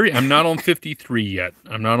 Carrie, I'm not on 53 yet.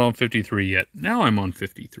 I'm not on 53 yet. Now I'm on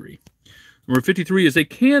 53. Number 53 is a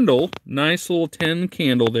candle. Nice little 10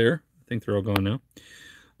 candle there. I think they're all gone now.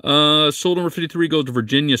 Sold number 53 goes to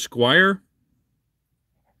Virginia Squire.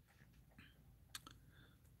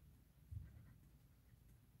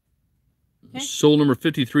 Okay. Sold number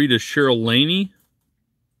 53 to Cheryl Laney.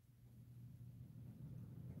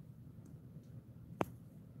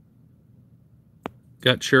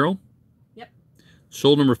 Got Cheryl? Yep.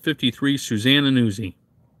 Sold number 53, Susanna Newsy.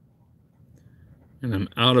 And I'm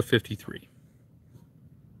out of 53.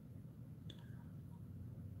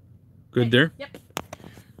 Good Okay. there? Yep.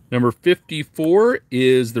 Number 54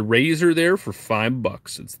 is the razor there for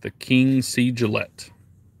 $5. It's the King C. Gillette.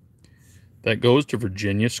 That goes to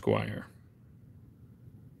Virginia Squire.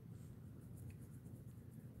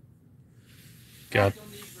 Got Still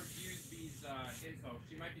need Reviews B's info.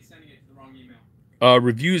 She might be sending it to the wrong email.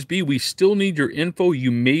 Reviews B, we still need your info.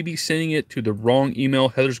 You may be sending it to the wrong email.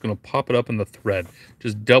 Heather's going to pop it up in the thread.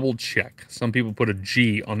 Just double check. Some people put a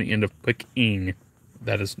G on the end of Pickin.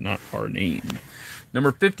 That is not our name.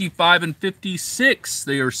 Number 55 and 56,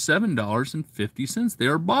 they are $7.50. They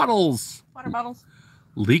are bottles. Water bottles.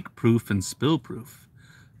 Leak proof and spill proof.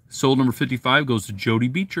 Sold number 55 goes to Jody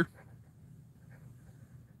Beecher.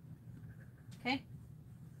 Okay.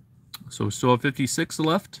 So we still have 56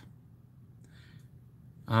 left.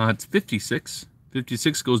 It's 56.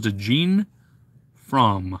 56 goes to Jean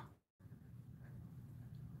Fromm.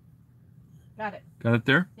 Got it. Got it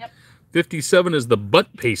there? Yep. 57 is the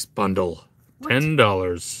butt paste bundle. What?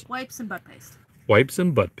 $10. Wipes and butt paste. Wipes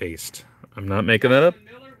and butt paste. I'm not making that up.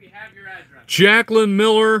 Miller, we have your address. Jacqueline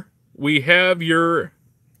Miller, we have your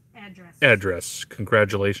Address. address.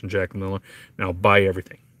 Congratulations, Jacqueline Miller. Now buy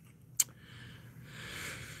everything.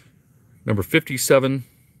 Number 57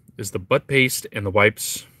 is the butt paste and the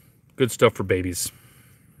wipes. Good stuff for babies.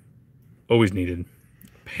 Always needed.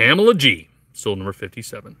 Pamela G. Sold number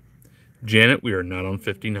 57. Janet, we are not on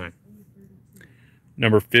 59.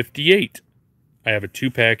 Number 58. I have a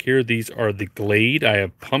 2-pack here. These are the Glade. I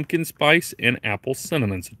have pumpkin spice and apple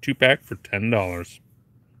cinnamon. It's a 2-pack for $10.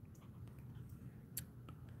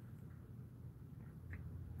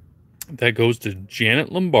 That goes to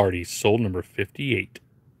Janet Lombardi. Sold number 58.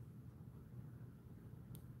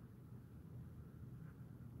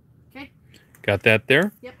 Okay. Got that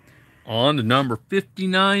there? Yep. On to number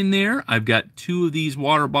 59 there. I've got 2 of these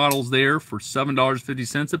water bottles there for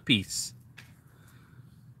 $7.50 a piece.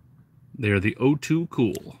 They're the O2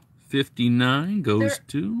 Cool. 59 goes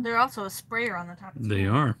to... They're also a sprayer on the top. They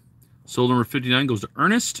are. Sold number 59 goes to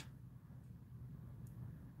Ernest.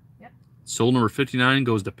 Yep. Sold number 59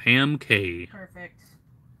 goes to Pam K. Perfect.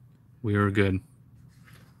 We are good.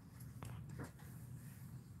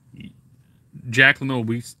 Jacqueline, no,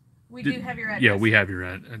 We do have your address. Yeah, we have your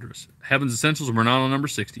address. Heaven's Essentials, we're not on number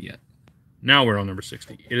 60 yet. Now we're on number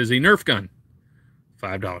 60. It is a Nerf gun.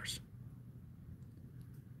 $5.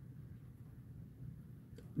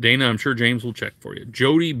 Dana, I'm sure James will check for you.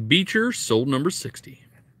 Jody Beecher, sold number 60.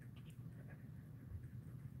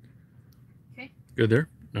 Okay. Good there.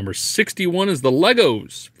 Number 61 is the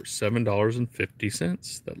Legos for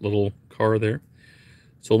 $7.50. That little car there.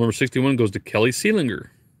 Sold number 61 goes to Kelly Seelinger.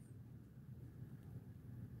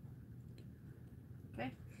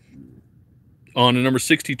 Okay. On to number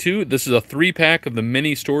 62. This is a 3-pack of the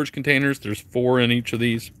mini storage containers. There's 4 in each of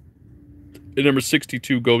these. And number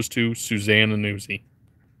 62 goes to Susanna Newsy.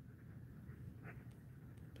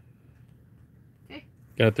 Okay.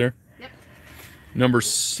 Got it there? Yep. Number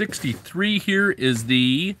 63 here is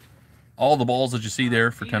the all the balls that you see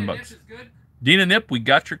there for $10. Is good. Dina Nip, we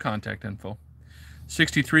got your contact info.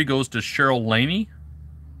 63 goes to Cheryl Laney.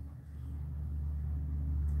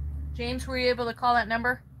 James, were you able to call that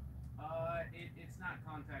number? It's not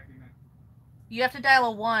contacting me. You have to dial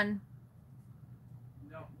a 1.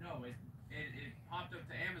 No, it popped up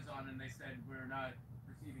to Amazon and they said we're not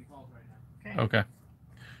receiving calls right now. Okay. Okay.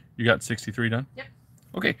 You got 63 done? Yep.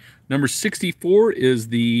 Okay. Number 64 is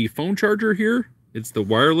the phone charger here. It's the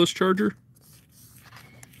wireless charger.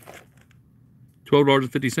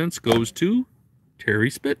 $12.50 goes to Terry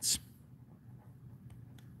Spitz.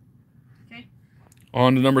 Okay.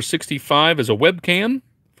 On to number 65 is a webcam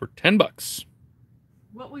for $10.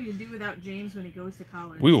 What will you do without James when he goes to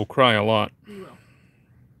college? We will cry a lot. We will.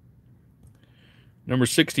 Number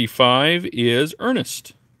 65 is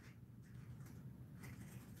Ernest.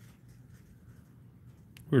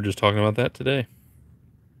 We were just talking about that today.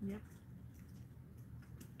 Yep.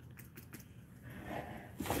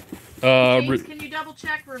 James, can you double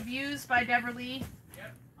check reviews by Deborah Lee?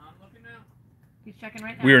 Yep, I'm looking now. He's checking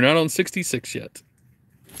right now. we are not on 66 yet.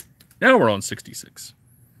 Now we're on 66.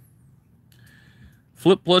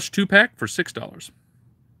 Flip Plush 2-pack for $6.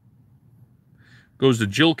 Goes to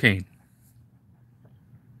Jill Kane.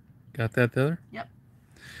 Got that there? Yep.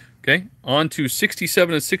 Okay, on to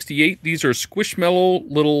 67 and 68. These are Squishmallow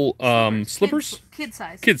little slippers. Kid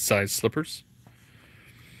size. Kid size slippers.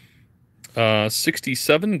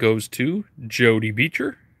 67 goes to Jody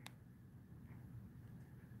Beecher.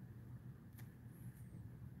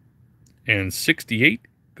 And 68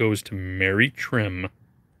 goes to Mary Trim.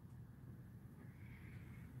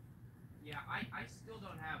 Yeah, I still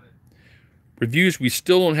don't have it. Reviews, we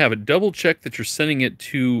still don't have it. Double check that you're sending it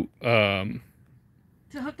to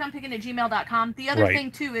hookedonpickin@gmail.com. The other Right.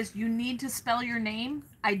 thing, too, is you need to spell your name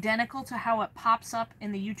identical to how it pops up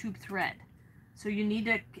in the YouTube thread. So you need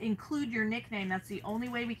to include your nickname. That's the only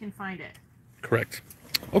way we can find it. correct.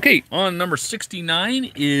 Okay, on number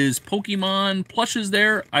 69 is Pokemon plushes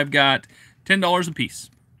there. I've got $10 a piece.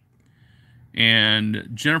 And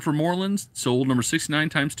Jennifer Moreland sold number 69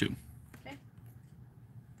 times 2. Okay.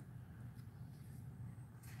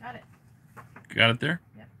 Got it. Got it there?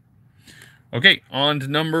 Yep. Okay, on to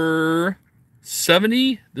number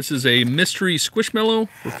 70. This is a mystery Squishmallow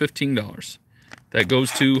for $15. That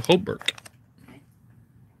goes to Hope Burke. Okay.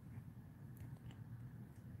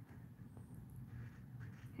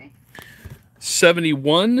 Okay.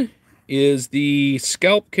 71 is the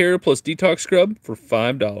Scalp Care plus Detox Scrub for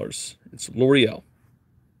 $5. It's L'Oreal.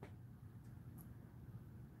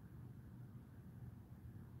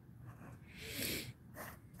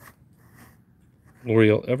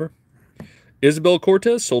 L'Oreal ever. Isabel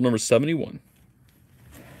Cortez sold number 71.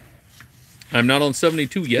 I'm not on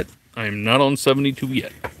 72 yet. I'm not on 72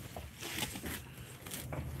 yet.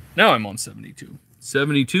 Now I'm on 72.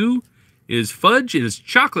 72 is fudge. It is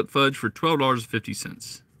chocolate fudge for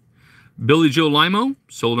 $12.50. Billy Joe Limo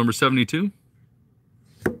sold number 72.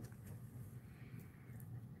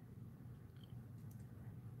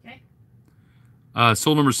 Okay.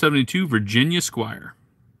 Sold number 72, Virginia Squire.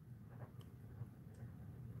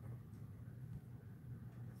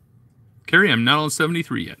 Carrie, I'm not on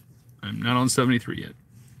 73 yet. I'm not on 73 yet.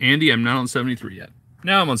 Andy, I'm not on 73 yet.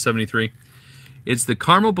 Now I'm on 73. It's the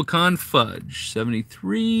Caramel Pecan Fudge.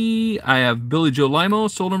 73. I have Billy Joe Limo,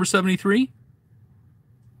 sold number 73.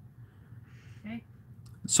 Okay.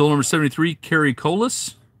 Sold number 73, Carrie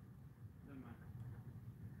Colas.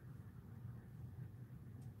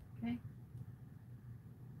 Okay.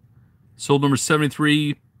 Sold number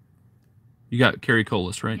 73. You got Carrie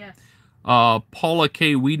Colas, right? Yes. Paula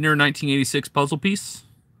K. Wiedner, 1986 puzzle piece.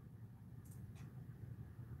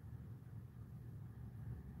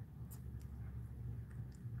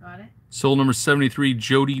 Got it. Sold number 73,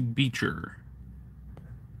 Jody Beecher.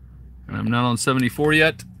 And I'm not on 74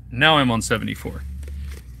 yet. Now I'm on 74.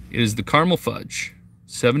 It is the Caramel Fudge.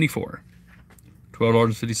 74.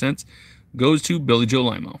 $12.50. Goes to Billy Joe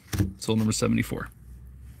Limo. Sold number 74.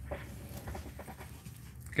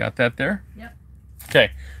 Got that there? Yep.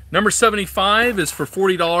 Okay. Number 75 is for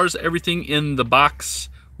 $40. Everything in the box.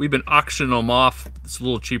 We've been auctioning them off. It's a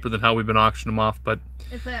little cheaper than how we've been auctioning them off, but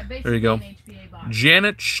It's that basically there you go. an HBA box.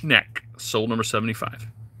 Janet Schneck, sold number 75.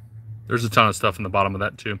 There's a ton of stuff in the bottom of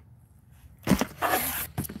that too.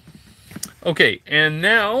 Okay, and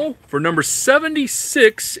now for number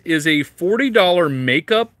 76 is a $40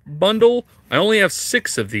 makeup bundle. I only have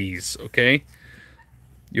 6 of these, okay?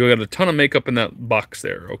 You got a ton of makeup in that box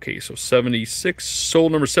there. Okay, so 76.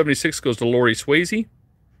 Sold number 76 goes to Lori Swayze.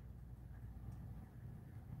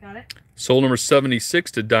 Got it. Sold number 76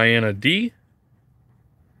 to Diana D.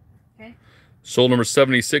 Okay. Sold number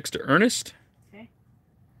 76 to Ernest. Okay.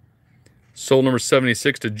 Sold number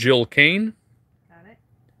 76 to Jill Kane. Got it.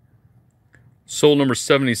 Sold number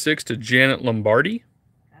 76 to Janet Lombardi.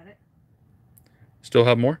 Got it. Still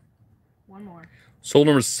have more. One more. Sold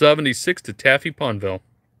number 76 to Taffy Ponville.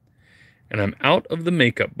 And I'm out of the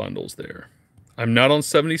makeup bundles there. I'm not on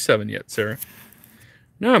 77 yet, Sarah.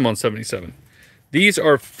 Now I'm on 77. These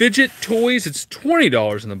are fidget toys. It's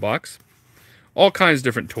 $20 in the box. All kinds of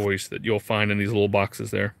different toys that you'll find in these little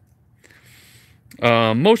boxes there.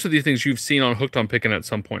 Most of these things you've seen on Hooked on Pickin' at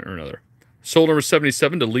some point or another. Sold number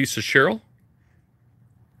 77 to Lisa Sherrill.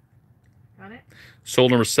 Got it.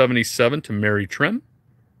 Sold number 77 to Mary Trim.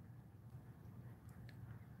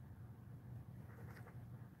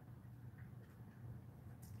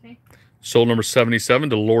 Okay. Sold number 77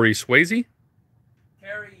 to Lori Swayze.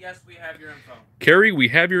 Carrie, yes, we have your info. Carrie, we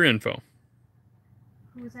have your info.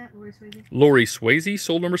 Who was that? Lori Swayze? Lori Swayze,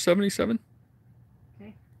 sold number 77.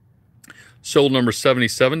 Okay. Sold number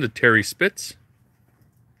 77 to Terry Spitz.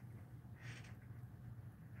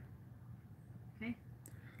 Okay.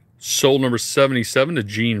 Sold number 77 to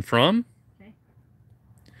Gene From. Okay.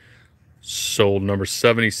 Sold number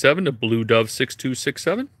 77 to Blue Dove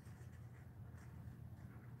 6267.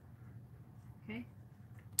 Okay.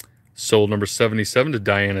 Sold number 77 to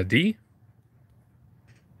Diana D.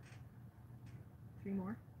 3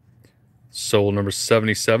 more. Sold number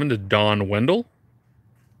 77 to Dawn Wendell.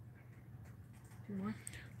 2 more.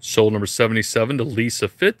 Sold number 77 to Lisa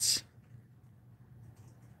Fitz.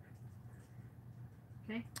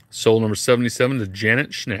 Okay. Sold number 77 to Janet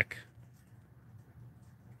Schneck.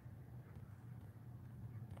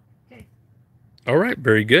 Okay. All right,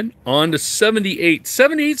 very good. On to 78.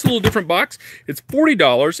 78 is a little different box. It's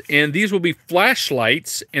 $40, and these will be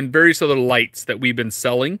flashlights and various other lights that we've been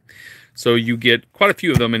selling. So you get quite a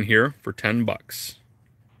few of them in here for $10.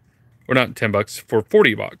 Or not $10, for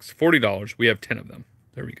 $40. $40. We have 10 of them.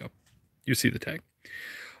 There we go. You see the tag.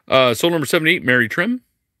 Sold number 78, Mary Trim.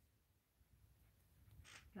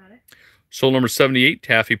 Got it. Sold number 78,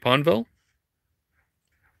 Taffy Ponville.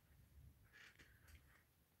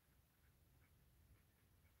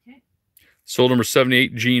 Okay. Sold number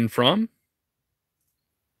 78, Gene From.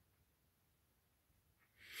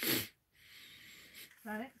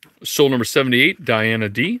 Got it. Sold number 78, Diana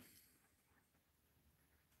D.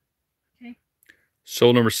 Okay.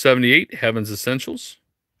 Sold number 78, Heaven's Essentials.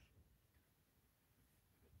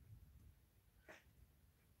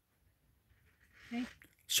 Okay.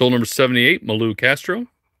 Sold number 78, Malou Castro.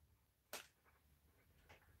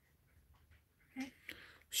 Okay.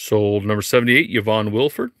 Sold number 78, Yvonne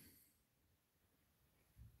Wilford.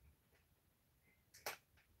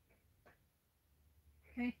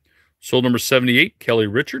 Okay. Sold number 78, Kelly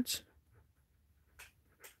Richards.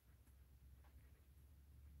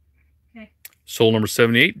 Okay. Sold number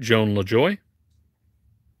 78, Joan LaJoy.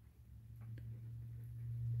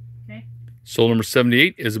 Okay. Sold number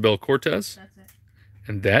 78, Isabel Cortez. That's it.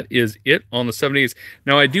 And that is it on the 78s.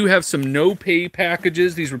 Now, I do have some no-pay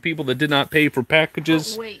packages. These were people that did not pay for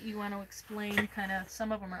packages. Oh, wait, you want to explain kind of,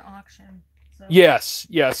 some of them are auction. So. Yes.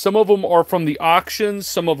 Some of them are from the auctions.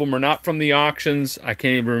 Some of them are not from the auctions. I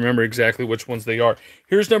can't even remember exactly which ones they are.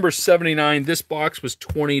 Here's number 79. This box was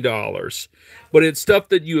 $20. But it's stuff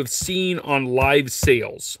that you have seen on live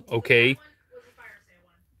sales, okay?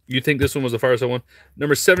 You think this one was a fire sale one?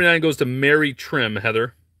 Number 79 goes to Mary Trim,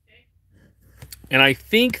 Heather. And I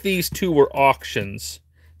think these two were auctions.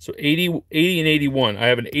 So 80 and 81. I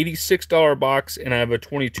have an $86 box and I have a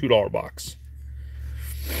 $22 box.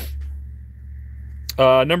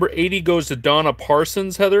 Number 80 goes to Donna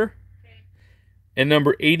Parsons, Heather. Okay. And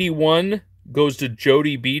number 81 goes to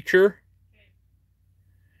Jody Beecher. Okay.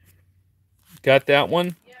 Got that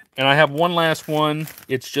one? Yep. And I have one last one.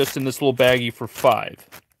 It's just in this little baggie for $5.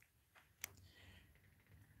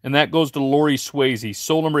 And that goes to Lori Swayze.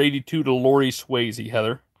 Sold number 82 to Lori Swayze,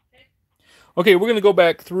 Heather. Okay, we're going to go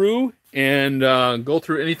back through and go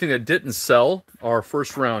through anything that didn't sell our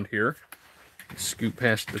first round here. Scoot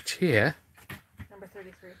past the chair. Number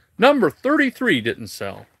 33. Number 33 didn't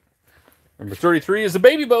sell. Number 33 is the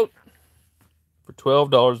baby boat for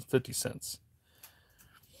 $12.50.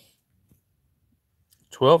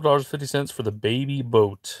 $12.50 for the baby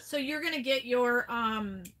boat. So you're going to get your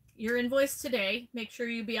invoice today. Make sure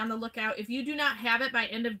you be on the lookout. If you do not have it by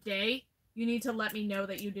end of day, you need to let me know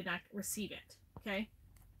that you did not receive it. Okay?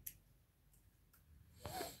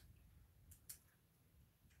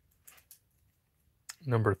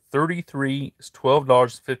 Number 33 is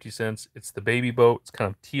 $12.50. It's the baby boat. It's kind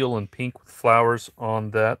of teal and pink with flowers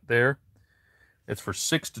on that there. It's for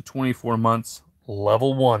 6 to 24 months.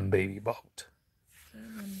 Level 1 baby boat.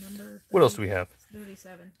 What else do we have?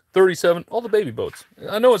 37. 37. All the baby boats.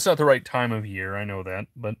 I know it's not the right time of year. I know that.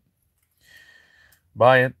 But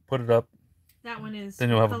buy it. Put it up. That one is then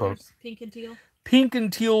you'll have a boat. Pink and teal. Pink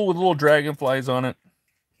and teal with little dragonflies on it.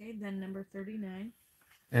 Okay, then number 39.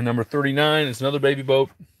 And number 39 is another baby boat.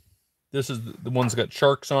 This is the one's got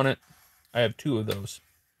sharks on it. I have 2 of those.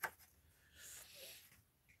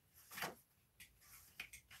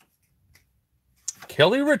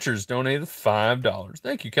 Kelly Richards donated $5.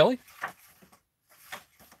 Thank you, Kelly.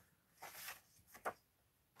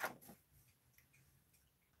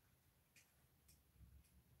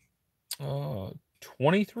 Uh,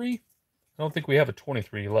 23? I don't think we have a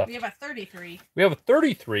 23 left. We have a 33. We have a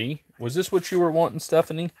 33. Was this what you were wanting,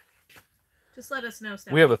 Stephanie? Just let us know,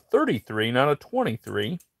 Stephanie. We have a 33, not a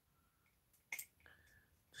 23.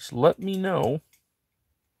 Just let me know.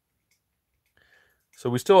 So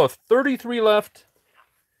we still have 33 left.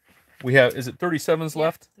 We have, is it 37s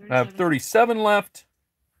left? 37. I have 37 left.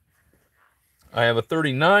 I have a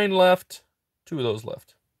 39 left. 2 of those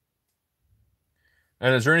left.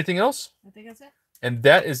 And is there anything else? I think that's it. And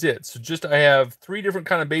that is it. So just I have 3 different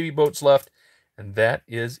kind of baby boats left, and that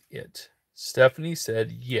is it. Stephanie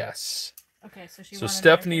said yes. Okay, so she So wanted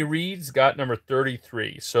Stephanie right there. Reed's got number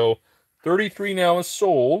 33. So 33 now is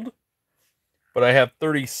sold, but I have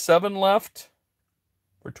 37 left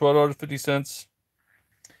for $12.50.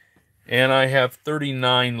 And I have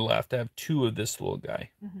 39 left. I have 2 of this little guy.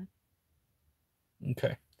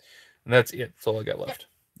 Okay. And that's it. That's all I got left.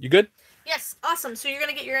 You good? Yes, awesome. So you're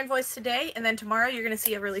going to get your invoice today, and then tomorrow you're going to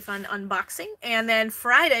see a really fun unboxing. And then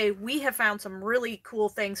Friday, we have found some really cool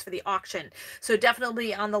things for the auction. So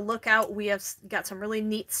definitely on the lookout. We have got some really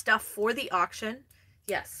neat stuff for the auction.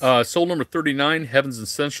 Yes. Sold number 39, Heaven's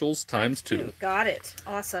Essentials ×2. Got it.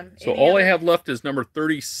 Awesome. So all I have left is number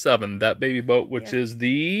 37, that baby boat, which is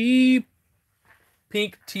the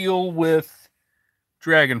pink teal with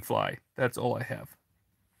dragonfly. That's all I have.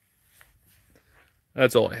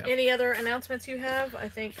 That's all I have. Any other announcements you have? I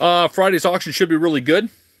think Friday's auction should be really good.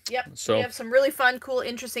 Yep. So we have some really fun, cool,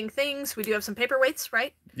 interesting things. We do have some paperweights,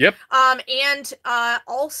 right? Yep. And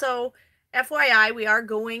also, FYI, we are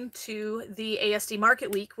going to the ASD Market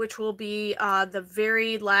Week, which will be the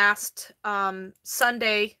very last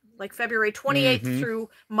Sunday, like February 28th through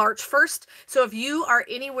March 1st. So if you are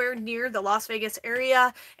anywhere near the Las Vegas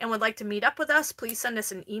area and would like to meet up with us, please send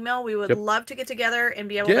us an email. We would love to get together and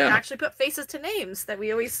be able to actually put faces to names that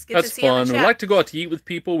we always get to see on the chat. We like to go out to eat with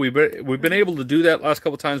people. We've been able to do that last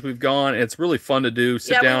couple of times we've gone. It's really fun to do.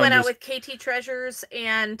 Sit down. We went out with KT Treasures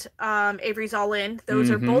and Avery's All In.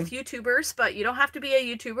 Those are both YouTubers, but you don't have to be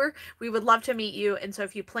a YouTuber. We would love to meet you. And so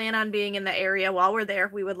if you plan on being in the area while we're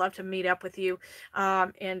there, we would love to meet up with you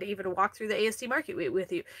and even walk through the ASD Market Week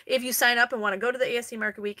with you. If you sign up and want to go to the ASD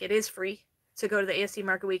Market Week, it is free to go to the ASD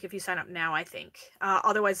Market Week if you sign up now, I think.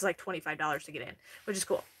 Otherwise, it's like $25 to get in, which is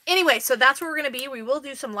cool. Anyway, so that's where we're going to be. We will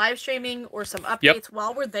do some live streaming or some updates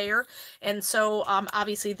while we're there. And so,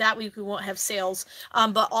 obviously, that week we won't have sales.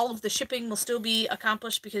 But all of the shipping will still be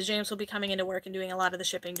accomplished because James will be coming into work and doing a lot of the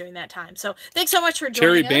shipping during that time. So, thanks so much for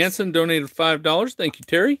joining us. Terry Banson donated $5. Thank you,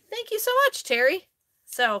 Terry. Thank you so much, Terry.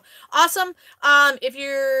 So, awesome. If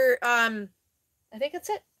you're, I think that's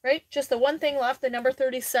it, right? Just the one thing left, the number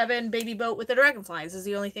 37 baby boat with the dragonflies is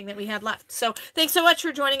the only thing that we had left. So thanks so much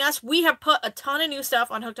for joining us. We have put a ton of new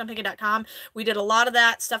stuff on hookedonpickin.com. We did a lot of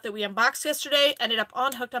that stuff that we unboxed yesterday, ended up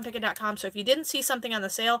on hookedonpickin.com. So if you didn't see something on the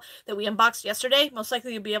sale that we unboxed yesterday, most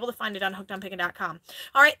likely you'll be able to find it on hookedonpickin.com.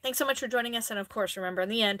 All right, thanks so much for joining us. And of course, remember in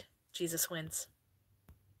the end, Jesus wins.